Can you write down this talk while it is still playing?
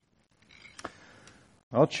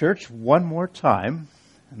Well, church, one more time,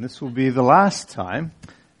 and this will be the last time,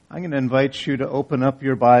 I'm going to invite you to open up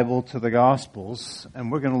your Bible to the Gospels,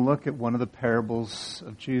 and we're going to look at one of the parables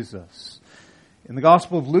of Jesus. In the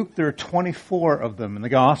Gospel of Luke, there are 24 of them. In the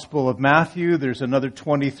Gospel of Matthew, there's another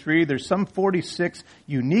 23. There's some 46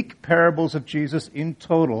 unique parables of Jesus in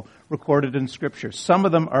total recorded in Scripture. Some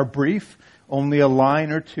of them are brief, only a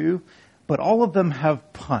line or two, but all of them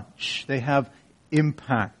have punch. They have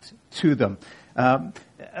impact to them.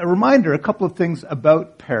 A reminder, a couple of things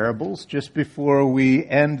about parables just before we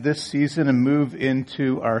end this season and move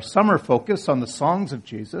into our summer focus on the songs of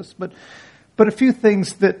Jesus. But a few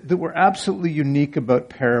things that were absolutely unique about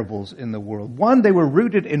parables in the world. One, they were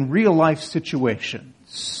rooted in real life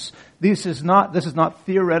situations. This is not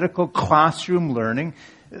theoretical classroom learning.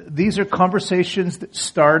 These are conversations that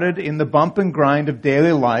started in the bump and grind of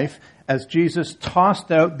daily life as Jesus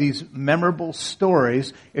tossed out these memorable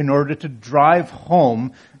stories in order to drive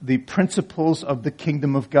home the principles of the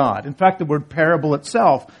kingdom of God. In fact, the word parable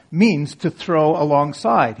itself means to throw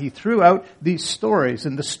alongside. He threw out these stories,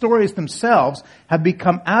 and the stories themselves have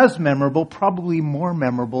become as memorable, probably more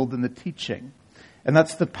memorable than the teaching. And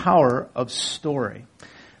that's the power of story.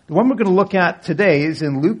 The one we're going to look at today is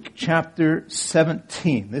in Luke chapter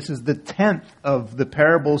 17. This is the 10th of the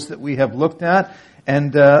parables that we have looked at.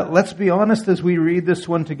 And let's be honest as we read this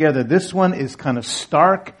one together. This one is kind of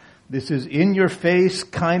stark. This is in-your-face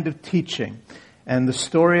kind of teaching. And the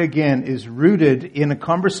story, again, is rooted in a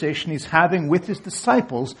conversation he's having with his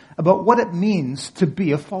disciples about what it means to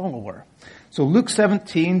be a follower. So Luke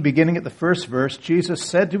 17, beginning at the first verse, Jesus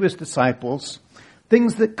said to his disciples,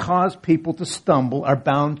 "Things that cause people to stumble are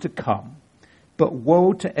bound to come, but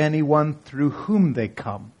woe to anyone through whom they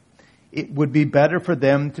come. It would be better for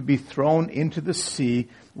them to be thrown into the sea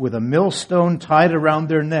with a millstone tied around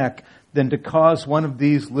their neck than to cause one of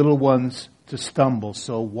these little ones to stumble.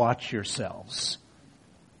 So watch yourselves."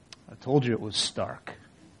 I told you it was stark.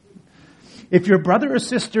 "If your brother or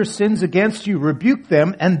sister sins against you, rebuke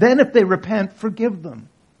them, and then if they repent, forgive them.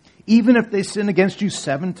 Even if they sin against you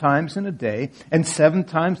 7 times in a day, and 7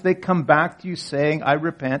 times they come back to you saying, 'I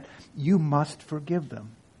repent,' you must forgive them."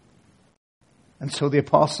 And so the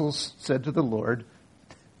apostles said to the Lord,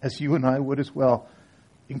 as you and I would as well,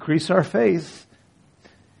 "Increase our faith."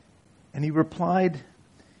 And he replied,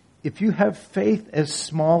 "If you have faith as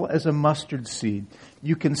small as a mustard seed,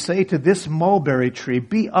 you can say to this mulberry tree,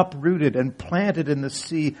 'Be uprooted and planted in the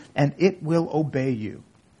sea,' and it will obey you."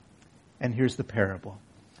 And here's the parable.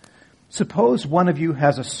 "Suppose one of you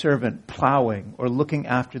has a servant plowing or looking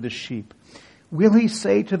after the sheep. Will he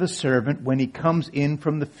say to the servant when he comes in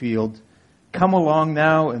from the field, 'Come along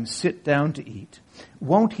now and sit down to eat'?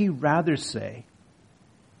 Won't he rather say,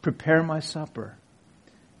 'Prepare my supper,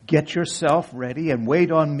 get yourself ready and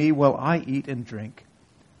wait on me while I eat and drink,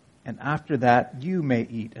 and after that you may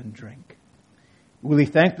eat and drink'? Will he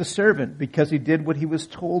thank the servant because he did what he was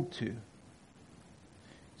told to?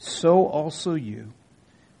 So also you,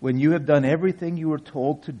 when you have done everything you were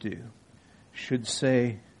told to do, should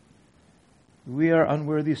say, 'We are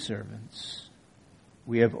unworthy servants.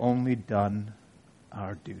 We have only done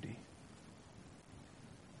our duty.'"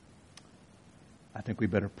 I think we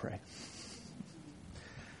better pray.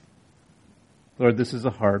 Lord, this is a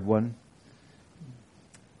hard one.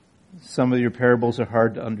 Some of your parables are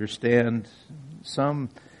hard to understand. Some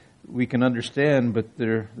we can understand, but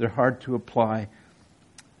they're hard to apply.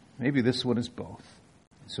 Maybe this one is both.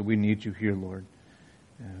 So we need you here, Lord.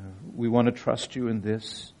 We want to trust you in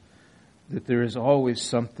this, that there is always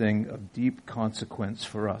something of deep consequence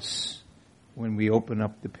for us when we open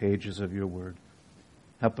up the pages of your word.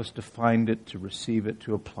 Help us to find it, to receive it,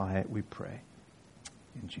 to apply it, we pray.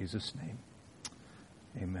 In Jesus' name,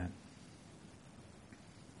 amen.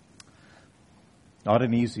 Not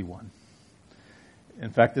an easy one.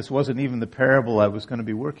 In fact, this wasn't even the parable I was going to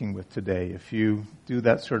be working with today. If you do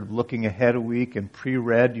that sort of looking ahead a week and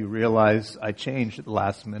pre-read, you realize I changed at the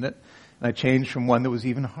last minute. And I changed from one that was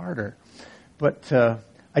even harder. But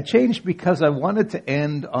I changed because I wanted to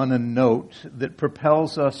end on a note that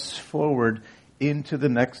propels us forward into the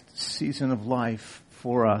next season of life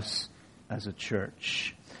for us as a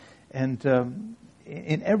church. And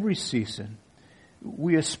in every season,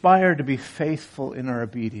 we aspire to be faithful in our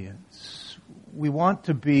obedience. We want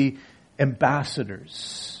to be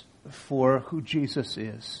ambassadors for who Jesus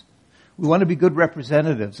is. We want to be good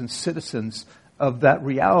representatives and citizens of that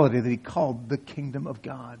reality that he called the kingdom of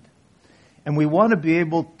God. And we want to be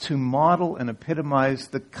able to model and epitomize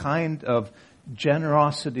the kind of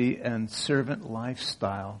generosity and servant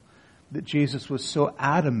lifestyle that Jesus was so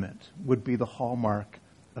adamant would be the hallmark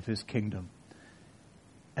of his kingdom.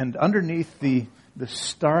 And underneath the the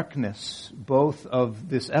starkness both of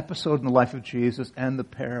this episode in the life of Jesus and the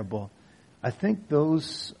parable, I think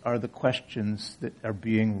those are the questions that are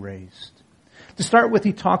being raised. To start with,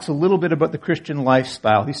 he talks a little bit about the Christian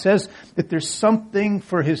lifestyle. He says that there's something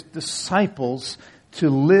for his disciples to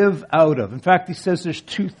live out of. In fact, he says there's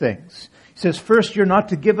two things. He says, first, you're not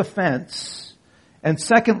to give offense. And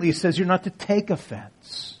secondly, he says you're not to take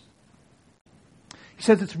offense. He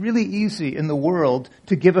says it's really easy in the world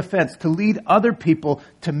to give offense, to lead other people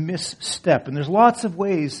to misstep. And there's lots of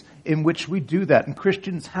ways in which we do that, and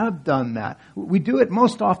Christians have done that. We do it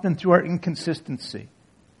most often through our inconsistency.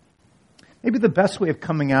 Maybe the best way of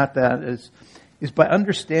coming at that is by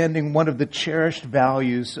understanding one of the cherished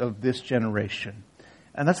values of this generation.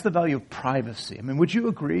 And that's the value of privacy. I mean, would you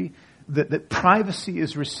agree that privacy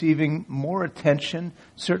is receiving more attention,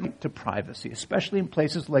 certainly to privacy, especially in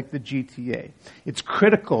places like the GTA? It's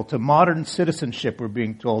critical to modern citizenship, we're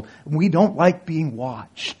being told. We don't like being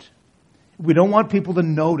watched. We don't want people to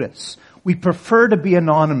notice. We prefer to be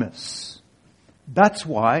anonymous. That's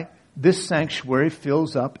why this sanctuary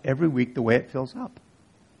fills up every week the way it fills up.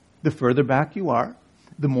 The further back you are,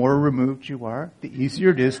 the more removed you are, the easier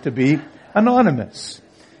it is to be anonymous.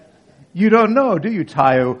 You don't know, do you,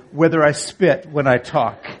 Tayo, whether I spit when I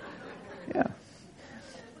talk? Yeah.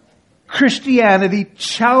 Christianity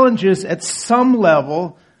challenges at some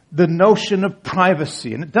level the notion of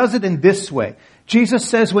privacy, and it does it in this way. Jesus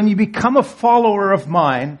says, when you become a follower of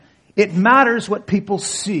mine, it matters what people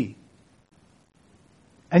see.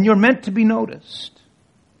 And you're meant to be noticed.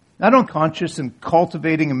 Not unconscious and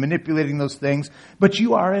cultivating and manipulating those things, but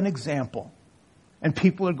you are an example. And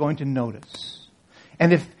people are going to notice.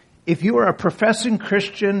 And if you are a professing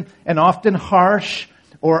Christian and often harsh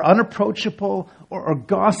or unapproachable or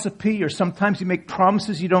gossipy, or sometimes you make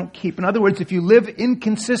promises you don't keep. In other words, if you live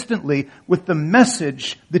inconsistently with the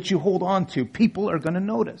message that you hold on to, people are going to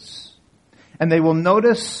notice. And they will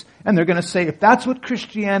notice, and they're going to say, if that's what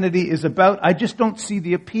Christianity is about, I just don't see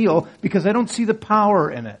the appeal because I don't see the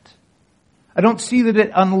power in it. I don't see that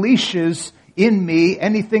it unleashes in me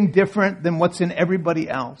anything different than what's in everybody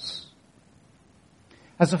else.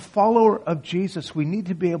 As a follower of Jesus, we need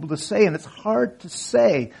to be able to say, and it's hard to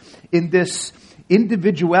say in this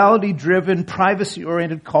individuality-driven,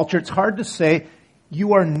 privacy-oriented culture, it's hard to say,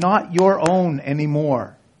 you are not your own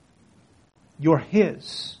anymore. You're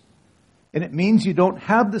His. And it means you don't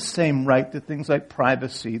have the same right to things like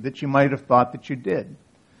privacy that you might have thought that you did.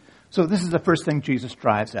 So this is the first thing Jesus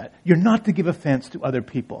drives at. You're not to give offense to other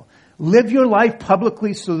people. Live your life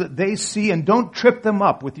publicly so that they see, and don't trip them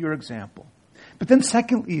up with your example. But then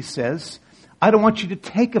secondly, he says, I don't want you to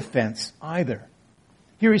take offense either.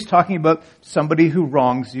 Here he's talking about somebody who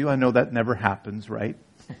wrongs you. I know that never happens, right?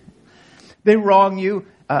 They wrong you,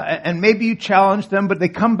 and maybe you challenge them, but they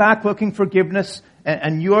come back looking for forgiveness,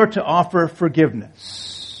 and you're to offer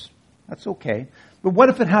forgiveness. That's okay. But what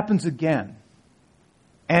if it happens again?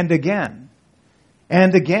 And again?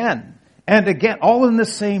 And again? And again? All in the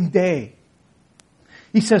same day.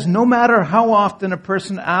 He says, no matter how often a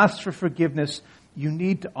person asks for forgiveness, you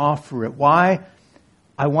need to offer it. Why?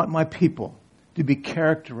 I want my people to be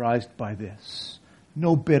characterized by this.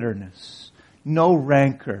 No bitterness, no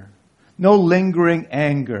rancor, no lingering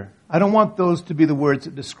anger. I don't want those to be the words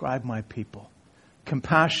that describe my people.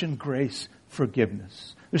 Compassion, grace,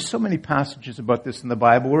 forgiveness. There's so many passages about this in the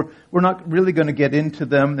Bible. We're not really going to get into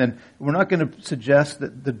them, and we're not going to suggest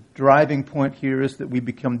that the driving point here is that we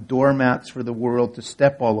become doormats for the world to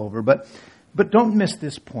step all over. But don't miss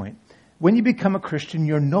this point. When you become a Christian,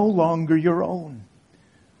 you're no longer your own,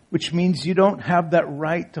 which means you don't have that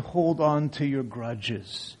right to hold on to your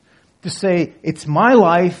grudges. To say, it's my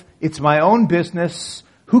life, it's my own business,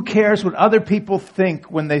 who cares what other people think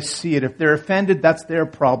when they see it? If they're offended, that's their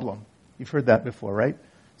problem. You've heard that before, right?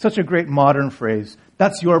 Such a great modern phrase.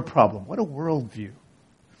 That's your problem. What a worldview.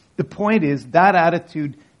 The point is that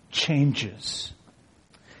attitude changes.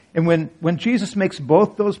 And when Jesus makes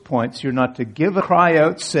both those points, you're not to give a cry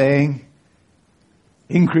out saying,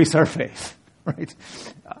 increase our faith, right?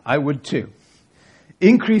 I would too.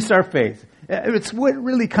 Increase our faith. It's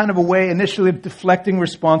really kind of a way initially of deflecting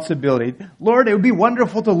responsibility. Lord, it would be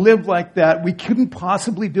wonderful to live like that. We couldn't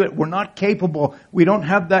possibly do it. We're not capable. We don't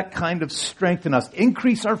have that kind of strength in us.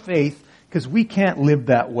 Increase our faith because we can't live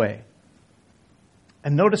that way.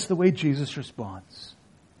 And notice the way Jesus responds.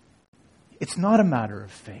 It's not a matter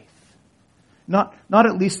of faith. Not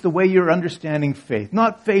at least the way you're understanding faith.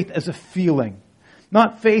 Not faith as a feeling.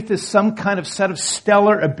 Not faith as some kind of set of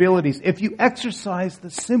stellar abilities. If you exercise the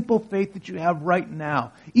simple faith that you have right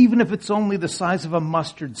now, even if it's only the size of a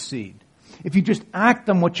mustard seed, if you just act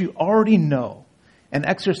on what you already know, and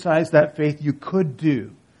exercise that faith, you could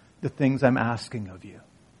do the things I'm asking of you.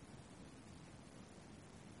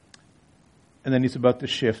 And then he's about to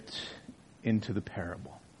shift into the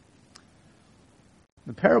parable.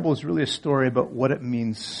 The parable is really a story about what it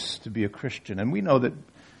means to be a Christian. And we know that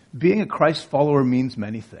being a Christ follower means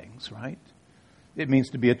many things, right? It means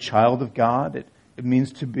to be a child of God. It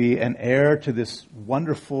means to be an heir to this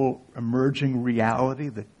wonderful emerging reality,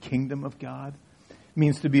 the kingdom of God. It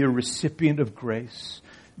means to be a recipient of grace.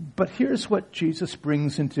 But here's what Jesus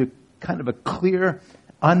brings into kind of a clear,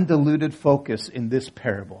 undiluted focus in this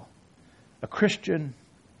parable. A Christian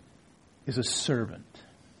is a servant.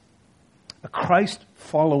 A Christ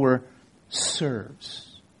follower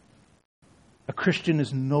serves. A Christian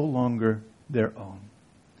is no longer their own.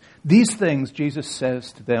 These things, Jesus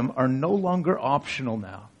says to them, are no longer optional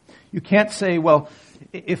now. You can't say, well,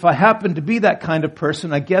 if I happen to be that kind of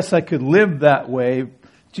person, I guess I could live that way.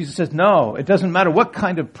 Jesus says, no, it doesn't matter what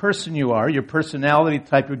kind of person you are, your personality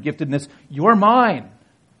type, your giftedness, you're mine.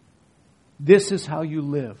 This is how you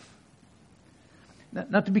live.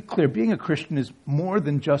 Now, to be clear, being a Christian is more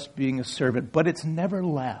than just being a servant, but it's never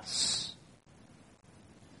less.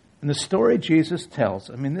 And the story Jesus tells,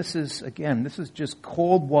 I mean, this is just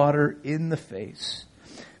cold water in the face.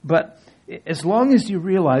 But as long as you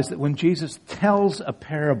realize that when Jesus tells a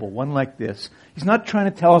parable, one like this, he's not trying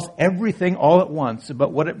to tell us everything all at once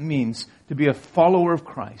about what it means to be a follower of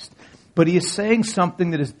Christ. But he is saying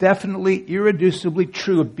something that is definitely, irreducibly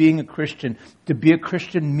true of being a Christian. To be a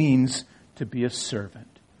Christian means to be a servant.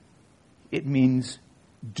 It means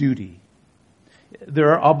duty.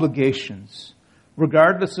 There are obligations,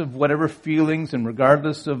 regardless of whatever feelings and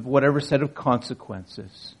regardless of whatever set of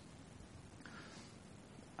consequences.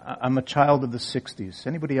 I'm a child of the 60s.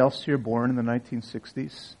 Anybody else here born in the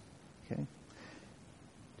 1960s? Okay.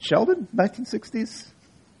 Sheldon, 1960s?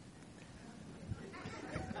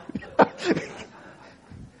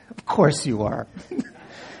 Of course you are.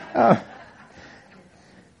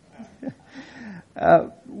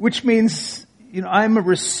 Which means, I'm a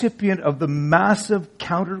recipient of the massive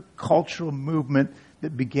countercultural movement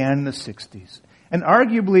that began in the 60s. And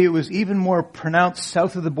arguably it was even more pronounced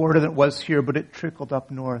south of the border than it was here, but it trickled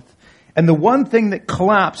up north. And the one thing that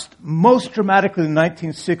collapsed most dramatically in the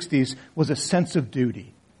 1960s was a sense of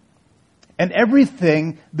duty. And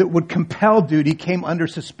everything that would compel duty came under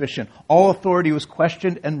suspicion. All authority was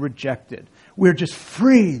questioned and rejected. We're just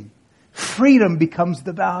free. Freedom becomes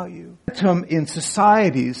the value. In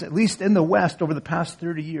societies, at least in the West over the past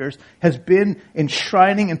 30 years, has been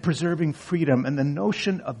enshrining and preserving freedom, and the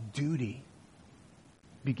notion of duty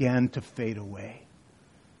began to fade away.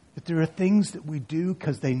 That there are things that we do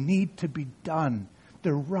because they need to be done.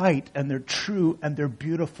 They're right, and they're true, and they're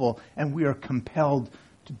beautiful, and we are compelled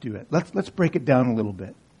to do it. Let's break it down a little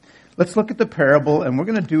bit. Let's look at the parable, and we're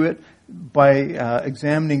going to do it by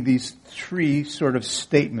examining these three sort of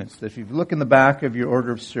statements. If you look in the back of your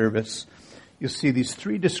order of service, you'll see these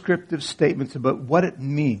three descriptive statements about what it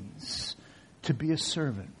means to be a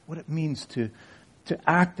servant, what it means to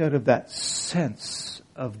act out of that sense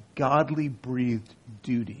of godly breathed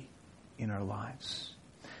duty in our lives.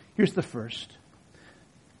 Here's the first.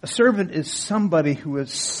 A servant is somebody who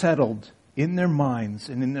has settled in their minds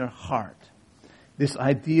and in their heart this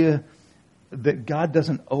idea that God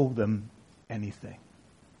doesn't owe them anything.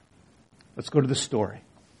 Let's go to the story.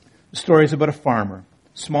 The story is about a farmer.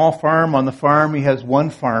 Small farm. On the farm, he has one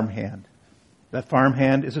farmhand. That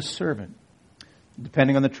farmhand is a servant.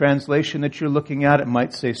 Depending on the translation that you're looking at, it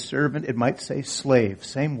might say servant, it might say slave.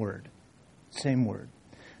 Same word. Same word.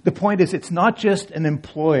 The point is, it's not just an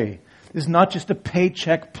employee. It's not just a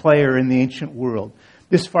paycheck player in the ancient world.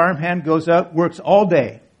 This farmhand goes out, works all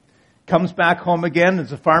day, comes back home again. Does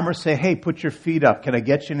the farmer say, hey, put your feet up. Can I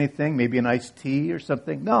get you anything? Maybe an iced tea or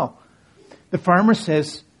something? No. The farmer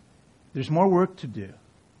says, there's more work to do.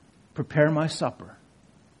 Prepare my supper.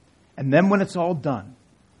 And then when it's all done,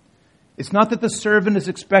 it's not that the servant is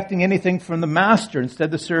expecting anything from the master.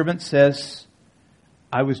 Instead, the servant says,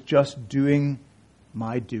 I was just doing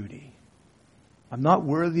my duty. I'm not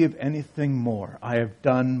worthy of anything more. I have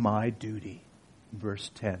done my duty.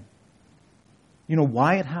 Verse 10. You know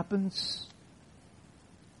why it happens?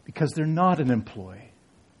 Because they're not an employee.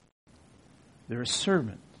 They're a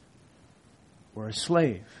servant or a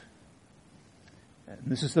slave. And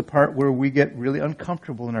this is the part where we get really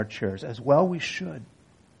uncomfortable in our chairs. As well we should.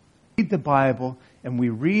 Read the Bible and we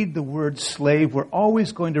read the word slave, we're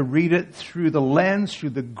always going to read it through the lens,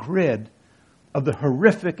 through the grid of the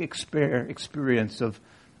horrific experience of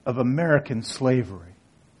American slavery.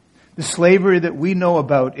 The slavery that we know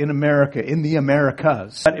about in America, in the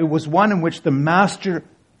Americas. It was one in which the master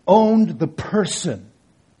owned the person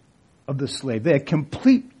of the slave. They had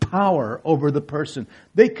complete power over the person.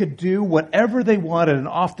 They could do whatever they wanted, and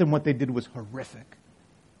often what they did was horrific.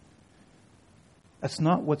 That's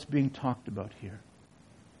not what's being talked about here.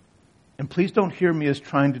 And please don't hear me as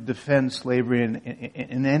trying to defend slavery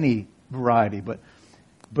in any variety, but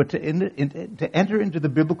to enter into the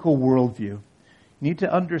biblical worldview, you need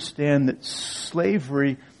to understand that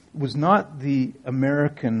slavery was not the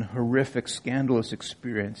American horrific, scandalous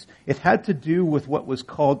experience. It had to do with what was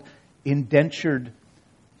called indentured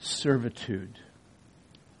servitude.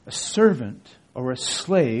 A servant or a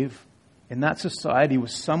slave in that society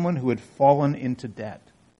was someone who had fallen into debt.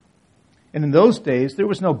 And in those days, there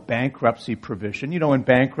was no bankruptcy provision. You know, in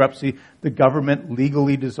bankruptcy, the government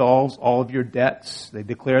legally dissolves all of your debts. They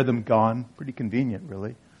declare them gone. Pretty convenient,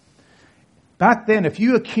 really. Back then, if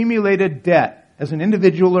you accumulated debt as an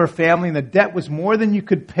individual or a family and the debt was more than you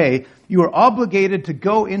could pay, you were obligated to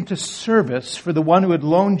go into service for the one who had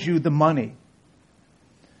loaned you the money.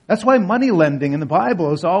 That's why money lending in the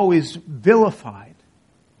Bible is always vilified.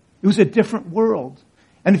 It was a different world.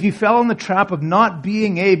 And if you fell in the trap of not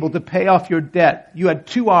being able to pay off your debt, you had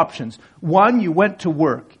two options. One, you went to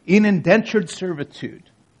work in indentured servitude,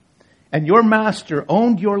 and your master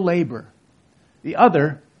owned your labor. The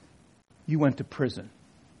other, you went to prison.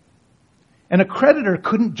 And a creditor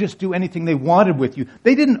couldn't just do anything they wanted with you.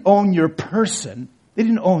 They didn't own your person. They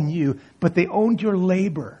didn't own you, but they owned your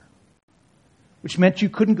labor, which meant you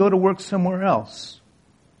couldn't go to work somewhere else.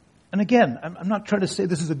 And again, I'm not trying to say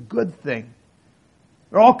this is a good thing.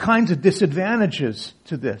 There are all kinds of disadvantages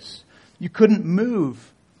to this. You couldn't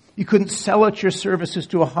move. You couldn't sell out your services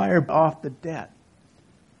to a higher off the debt.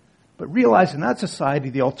 But realize in that society,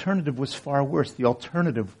 the alternative was far worse. The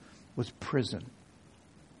alternative was prison.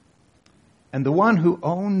 And the one who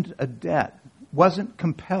owned a debt wasn't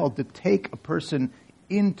compelled to take a person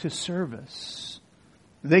into service.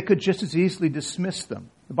 They could just as easily dismiss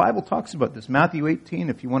them. The Bible talks about this. Matthew 18,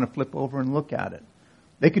 if you want to flip over and look at it.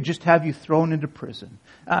 They could just have you thrown into prison.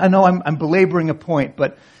 I know I'm belaboring a point,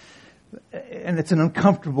 and it's an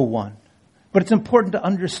uncomfortable one. But it's important to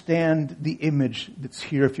understand the image that's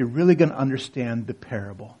here if you're really going to understand the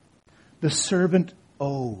parable. The servant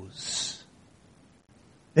owes.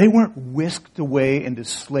 They weren't whisked away into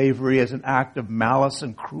slavery as an act of malice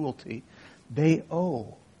and cruelty. They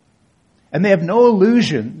owe. And they have no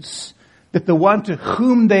illusions that the one to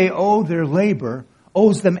whom they owe their labor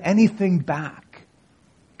owes them anything back.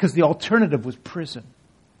 Because the alternative was prison.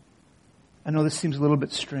 I know this seems a little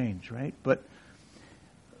bit strange, right? But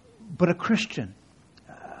a Christian,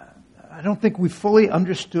 I don't think we fully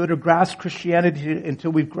understood or grasped Christianity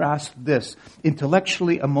until we've grasped this,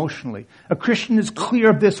 intellectually, emotionally. A Christian is clear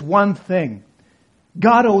of this one thing.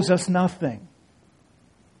 God owes us nothing.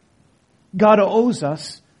 God owes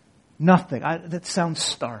us nothing. That sounds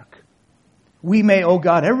stark. We may owe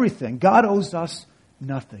God everything. God owes us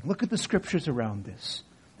nothing. Look at the scriptures around this.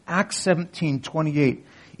 Acts 17:28.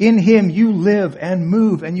 In Him you live and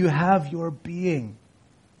move and you have your being.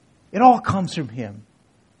 It all comes from Him.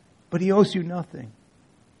 But He owes you nothing.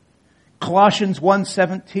 Colossians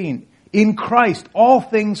 1:17. In Christ all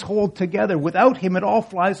things hold together. Without Him it all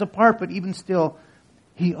flies apart. But even still,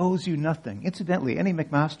 He owes you nothing. Incidentally, any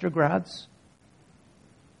McMaster grads?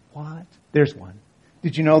 What? There's one.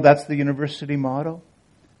 Did you know that's the university motto?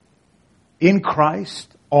 In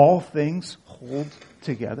Christ all things hold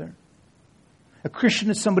together. A Christian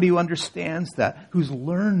is somebody who understands that, who's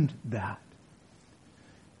learned that.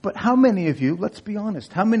 But how many of you, let's be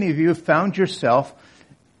honest, how many of you have found yourself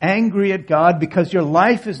angry at God because your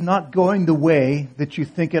life is not going the way that you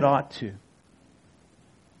think it ought to?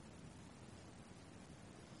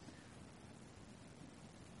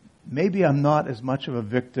 Maybe I'm not as much of a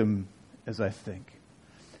victim as I think.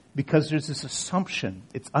 Because there's this assumption,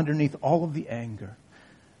 it's underneath all of the anger.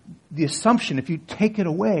 The assumption, if you take it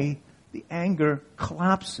away, the anger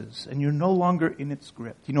collapses and you're no longer in its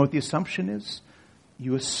grip. Do you know what the assumption is?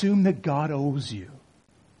 You assume that God owes you.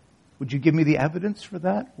 Would you give me the evidence for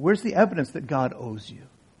that? Where's the evidence that God owes you?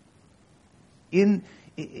 In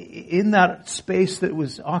that space that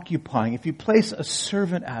was occupying, if you place a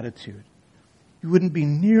servant attitude, you wouldn't be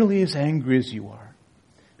nearly as angry as you are.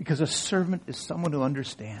 Because a servant is someone who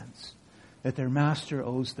understands that their master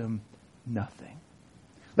owes them nothing.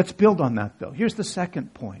 Let's build on that, though. Here's the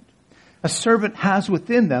second point. A servant has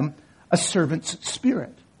within them a servant's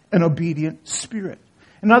spirit, an obedient spirit.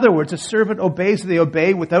 In other words, a servant obeys. They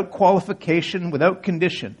obey without qualification, without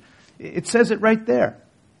condition. It says it right there.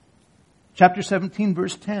 Chapter 17,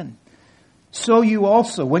 verse 10. So you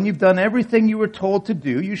also, when you've done everything you were told to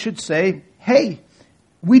do, you should say, hey,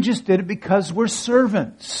 We just did it because we're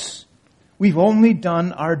servants. We've only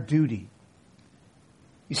done our duty.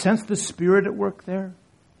 You sense the Spirit at work there?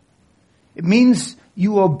 It means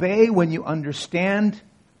you obey when you understand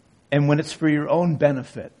and when it's for your own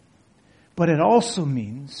benefit. But it also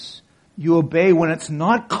means you obey when it's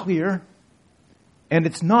not clear and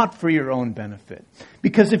it's not for your own benefit.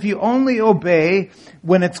 Because if you only obey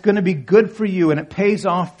when it's going to be good for you and it pays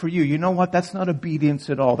off for you, you know what? That's not obedience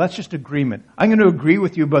at all. That's just agreement. I'm going to agree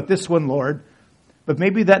with you about this one, Lord, but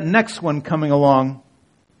maybe that next one coming along,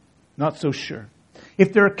 not so sure.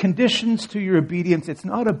 If there are conditions to your obedience, it's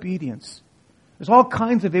not obedience. There's all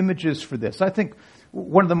kinds of images for this. I think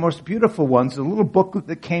one of the most beautiful ones, a little booklet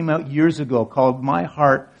that came out years ago called My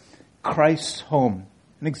Heart, Christ's Home.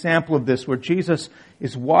 An example of this where Jesus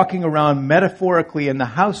is walking around metaphorically in the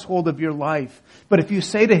household of your life. But if you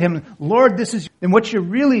say to him, Lord, this is, then what you're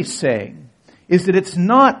really saying is that it's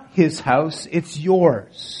not his house, it's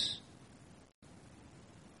yours.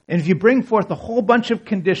 And if you bring forth a whole bunch of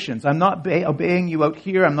conditions, I'm not obeying you out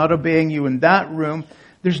here, I'm not obeying you in that room,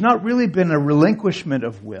 there's not really been a relinquishment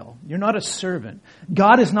of will. You're not a servant.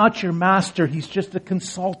 God is not your master, he's just a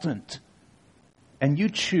consultant. And you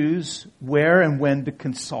choose where and when to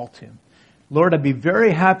consult him. Lord, I'd be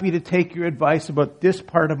very happy to take your advice about this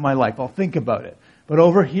part of my life. I'll think about it. But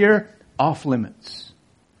over here, off limits.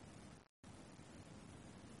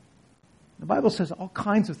 The Bible says all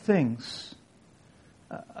kinds of things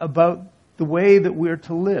about the way that we're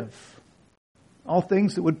to live. All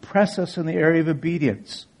things that would press us in the area of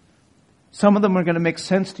obedience. Some of them are going to make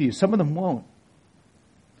sense to you. Some of them won't.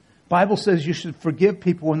 The Bible says you should forgive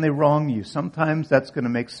people when they wrong you. Sometimes that's going to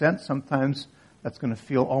make sense. Sometimes that's going to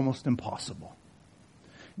feel almost impossible.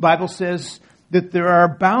 The Bible says that there are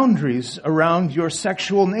boundaries around your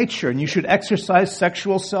sexual nature and you should exercise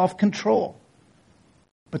sexual self-control.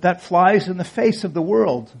 But that flies in the face of the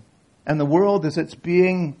world. And the world, as it's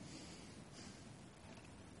being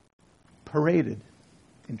paraded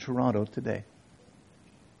in Toronto today.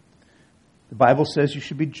 The Bible says you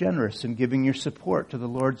should be generous in giving your support to the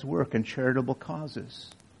Lord's work and charitable causes.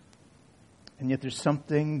 And yet there's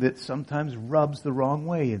something that sometimes rubs the wrong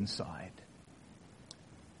way inside.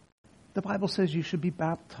 The Bible says you should be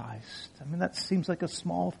baptized. I mean, that seems like a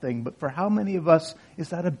small thing, but for how many of us is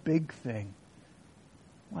that a big thing?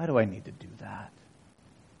 Why do I need to do that?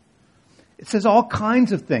 It says all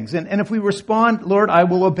kinds of things. And if we respond, Lord, I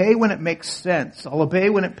will obey when it makes sense. I'll obey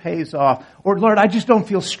when it pays off. Or, Lord, I just don't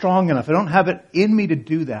feel strong enough. I don't have it in me to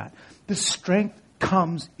do that. The strength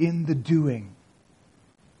comes in the doing.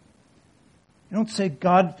 You don't say,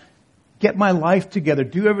 God, get my life together.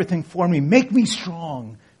 Do everything for me. Make me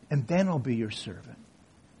strong. And then I'll be your servant.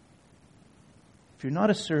 If you're not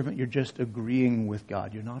a servant, you're just agreeing with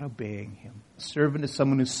God. You're not obeying him. A servant is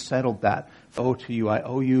someone who's settled that. I owe to you. I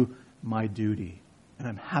owe you my duty, and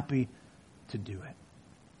I'm happy to do it.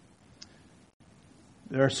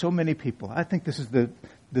 There are so many people, I think this is the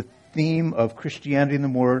theme of Christianity in the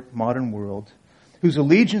more modern world, whose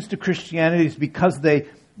allegiance to Christianity is because they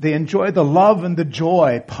enjoy the love and the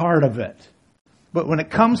joy part of it. But when it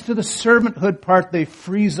comes to the servanthood part, they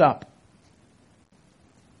freeze up.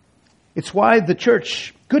 It's why the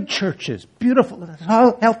church, good churches, beautiful,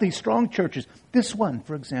 healthy, strong churches, this one,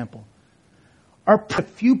 for example, are a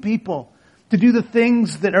few people to do the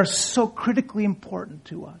things that are so critically important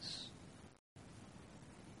to us.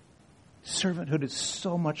 Servanthood is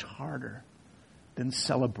so much harder than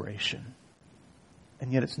celebration,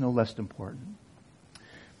 and yet it's no less important.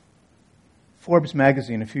 Forbes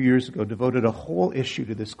magazine a few years ago devoted a whole issue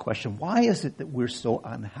to this question. Why is it that we're so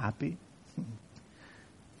unhappy?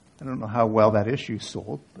 I don't know how well that issue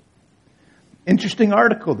sold, but interesting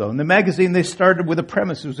article, though. In the magazine, they started with a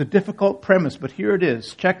premise. It was a difficult premise, but here it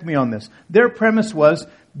is. Check me on this. Their premise was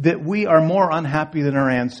that we are more unhappy than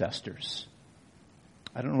our ancestors.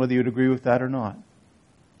 I don't know whether you'd agree with that or not.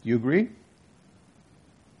 Do you agree?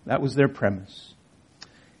 That was their premise.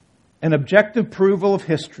 An objective approval of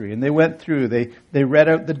history, and they went through, they read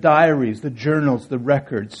out the diaries, the journals, the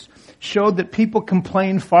records, showed that people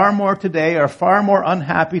complain far more today, are far more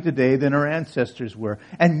unhappy today than our ancestors were.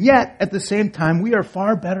 And yet, at the same time, we are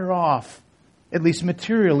far better off, at least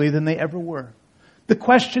materially, than they ever were. The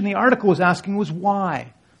question the article was asking was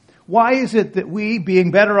why? Why is it that we, being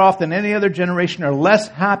better off than any other generation, are less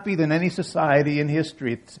happy than any society in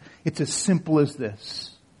history? It's as simple as this.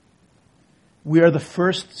 We are the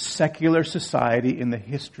first secular society in the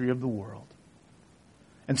history of the world.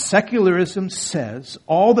 And secularism says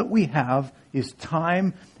all that we have is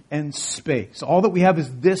time and space. All that we have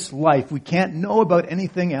is this life. We can't know about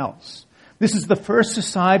anything else. This is the first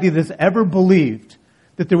society that has ever believed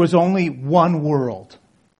that there was only one world.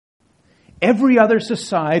 Every other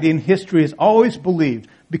society in history has always believed,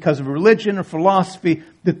 because of religion or philosophy,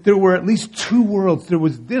 that there were at least two worlds. There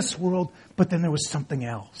was this world, but then there was something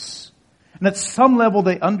else. And at some level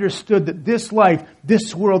they understood that this life,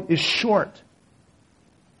 this world is short.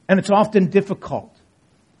 And it's often difficult.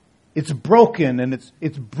 It's broken and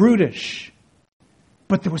it's brutish.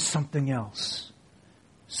 But there was something else.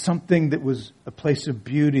 Something that was a place of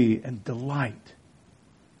beauty and delight.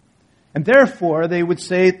 And therefore, they would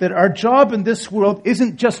say that our job in this world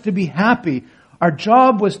isn't just to be happy. Our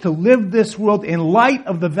job was to live this world in light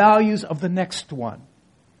of the values of the next one.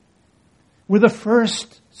 We're the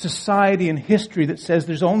first society in history that says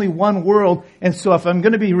there's only one world, and so if I'm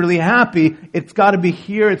going to be really happy, it's got to be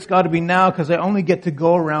here, it's got to be now, because I only get to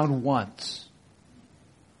go around once.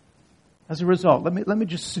 As a result, let me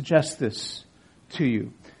just suggest this to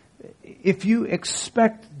you. If you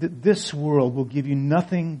expect that this world will give you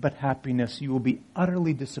nothing but happiness, you will be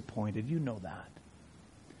utterly disappointed. You know that.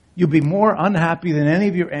 You'll be more unhappy than any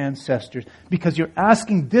of your ancestors because you're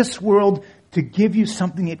asking this world to give you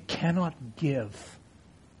something it cannot give.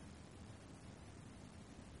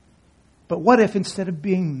 But what if instead of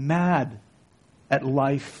being mad at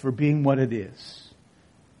life for being what it is,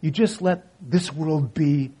 you just let this world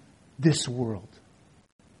be this world?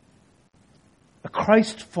 A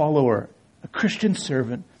Christ follower, a Christian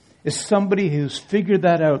servant, is somebody who's figured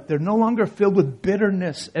that out. They're no longer filled with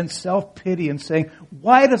bitterness and self-pity and saying,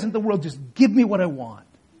 why doesn't the world just give me what I want?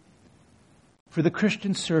 For the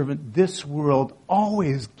Christian servant, this world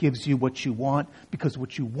always gives you what you want, because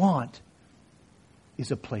what you want is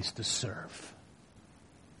a place to serve.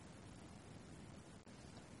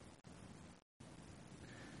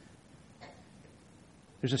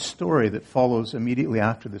 There's a story that follows immediately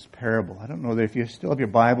after this parable. I don't know that if you still have your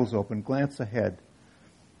Bibles open, glance ahead. Do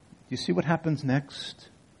you see what happens next?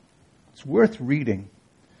 It's worth reading.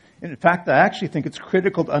 And in fact, I actually think it's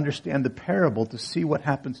critical to understand the parable to see what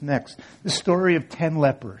happens next. The story of 10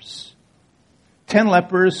 lepers. 10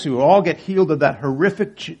 lepers who all get healed of that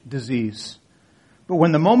horrific disease. But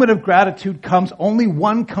when the moment of gratitude comes, only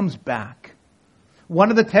one comes back. One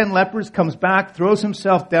of the 10 lepers comes back, throws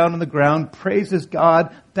himself down on the ground, praises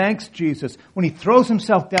God, thanks Jesus. When he throws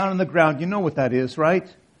himself down on the ground, you know what that is, right?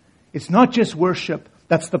 It's not just worship.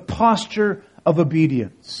 That's the posture of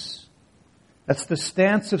obedience. That's the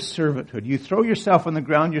stance of servanthood. You throw yourself on the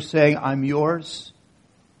ground, you're saying, I'm yours.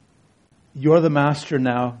 You're the master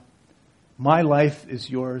now. My life is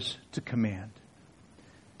yours to command.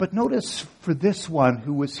 But notice for this one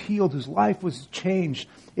who was healed, whose life was changed,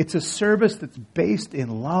 it's a service that's based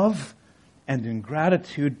in love and in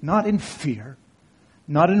gratitude, not in fear,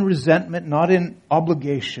 not in resentment, not in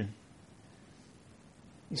obligation.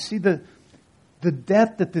 You see, the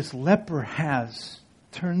debt that this leper has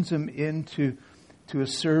turns him into a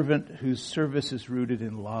servant whose service is rooted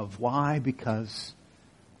in love. Why? Because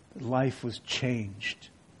life was changed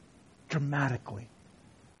dramatically.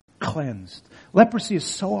 Cleansed. Leprosy is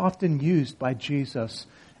so often used by Jesus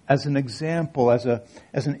as an example, as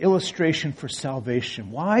an illustration for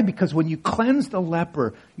salvation. Why? Because when you cleansed a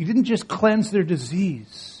leper, you didn't just cleanse their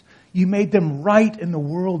disease. You made them right in the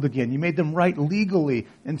world again. You made them right legally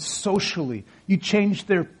and socially. You changed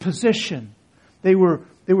their position. They were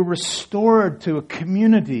restored to a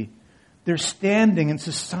community. Their standing in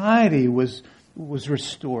society was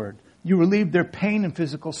restored. You relieved their pain and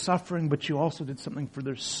physical suffering, but you also did something for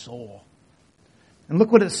their soul. And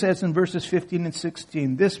look what it says in verses 15 and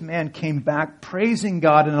 16. This man came back praising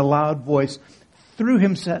God in a loud voice, threw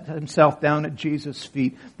himself down at Jesus'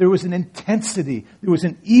 feet. There was an intensity, there was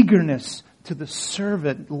an eagerness to the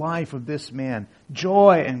servant life of this man.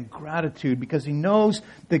 Joy and gratitude because he knows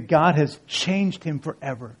that God has changed him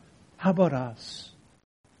forever. How about us?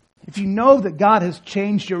 If you know that God has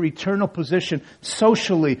changed your eternal position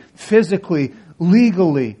socially, physically,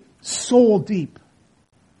 legally, soul deep,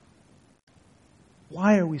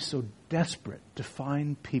 why are we so desperate to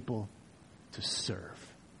find people to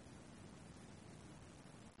serve?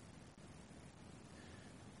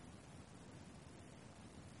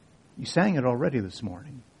 You sang it already this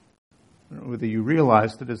morning. I don't know whether you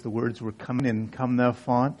realized it as the words were coming in, Come Thou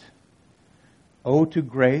Font. Oh, to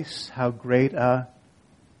grace, how great a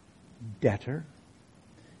debtor.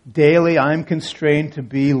 Daily I'm constrained to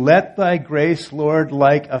be. Let thy grace, Lord,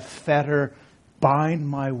 like a fetter, bind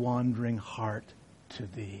my wandering heart to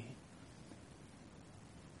thee.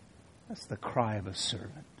 That's the cry of a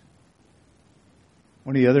servant.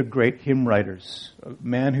 One of the other great hymn writers, a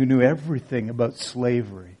man who knew everything about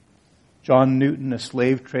slavery, John Newton, a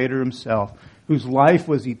slave trader himself, whose life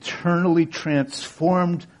was eternally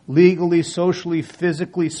transformed legally, socially,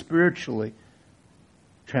 physically, spiritually,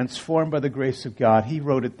 transformed by the grace of God. He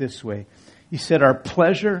wrote it this way. He said, our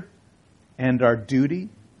pleasure and our duty,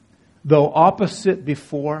 though opposite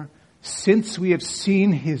before, since we have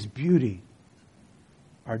seen His beauty,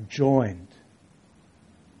 are joined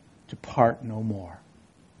to part no more.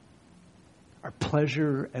 Our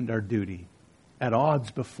pleasure and our duty, at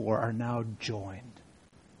odds before, are now joined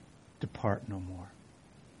to part no more.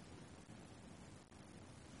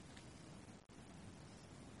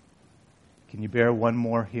 Can you bear one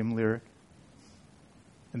more hymn lyric?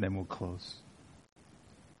 And then we'll close.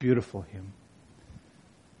 Beautiful hymn.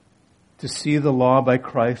 To see the law by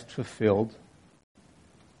Christ fulfilled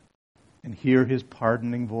and hear His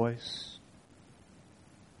pardoning voice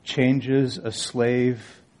changes a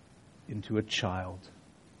slave into a child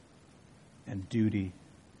and duty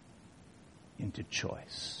into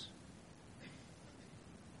choice.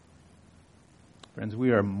 Friends,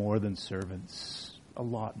 we are more than servants, a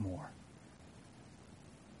lot more.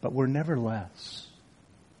 But we're never less.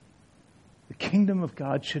 The kingdom of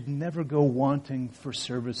God should never go wanting for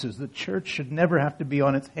services. The church should never have to be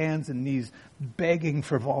on its hands and knees begging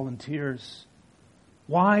for volunteers.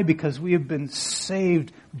 Why? Because we have been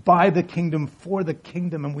saved by the kingdom, for the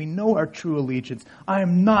kingdom, and we know our true allegiance. I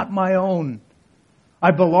am not my own. I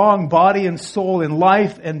belong body and soul in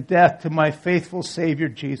life and death to my faithful Savior,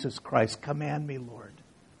 Jesus Christ. Command me, Lord.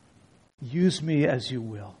 Use me as you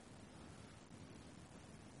will.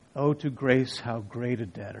 Oh, to grace, how great a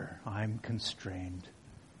debtor I'm constrained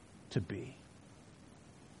to be.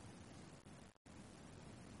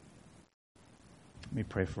 Let me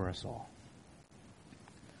pray for us all.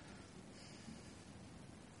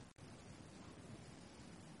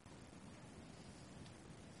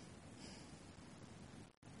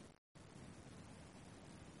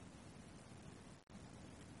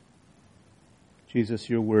 Jesus,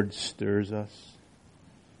 your word stirs us.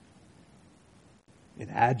 It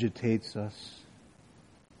agitates us.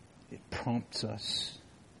 It prompts us.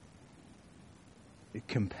 It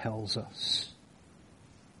compels us.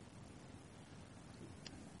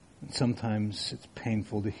 And sometimes it's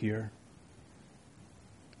painful to hear.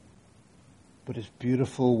 But it's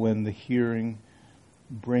beautiful when the hearing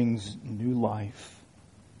brings new life,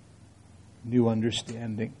 new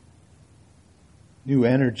understanding, new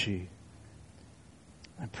energy.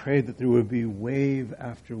 I pray that there would be wave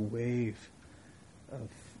after wave of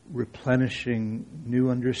replenishing new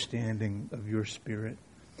understanding of your Spirit,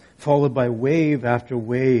 followed by wave after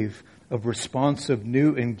wave of responsive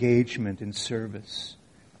new engagement in service.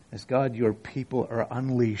 As God, your people are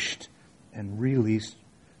unleashed and released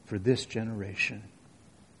for this generation.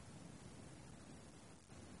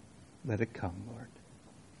 Let it come, Lord.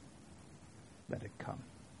 Let it come.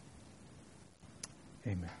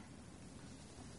 Amen.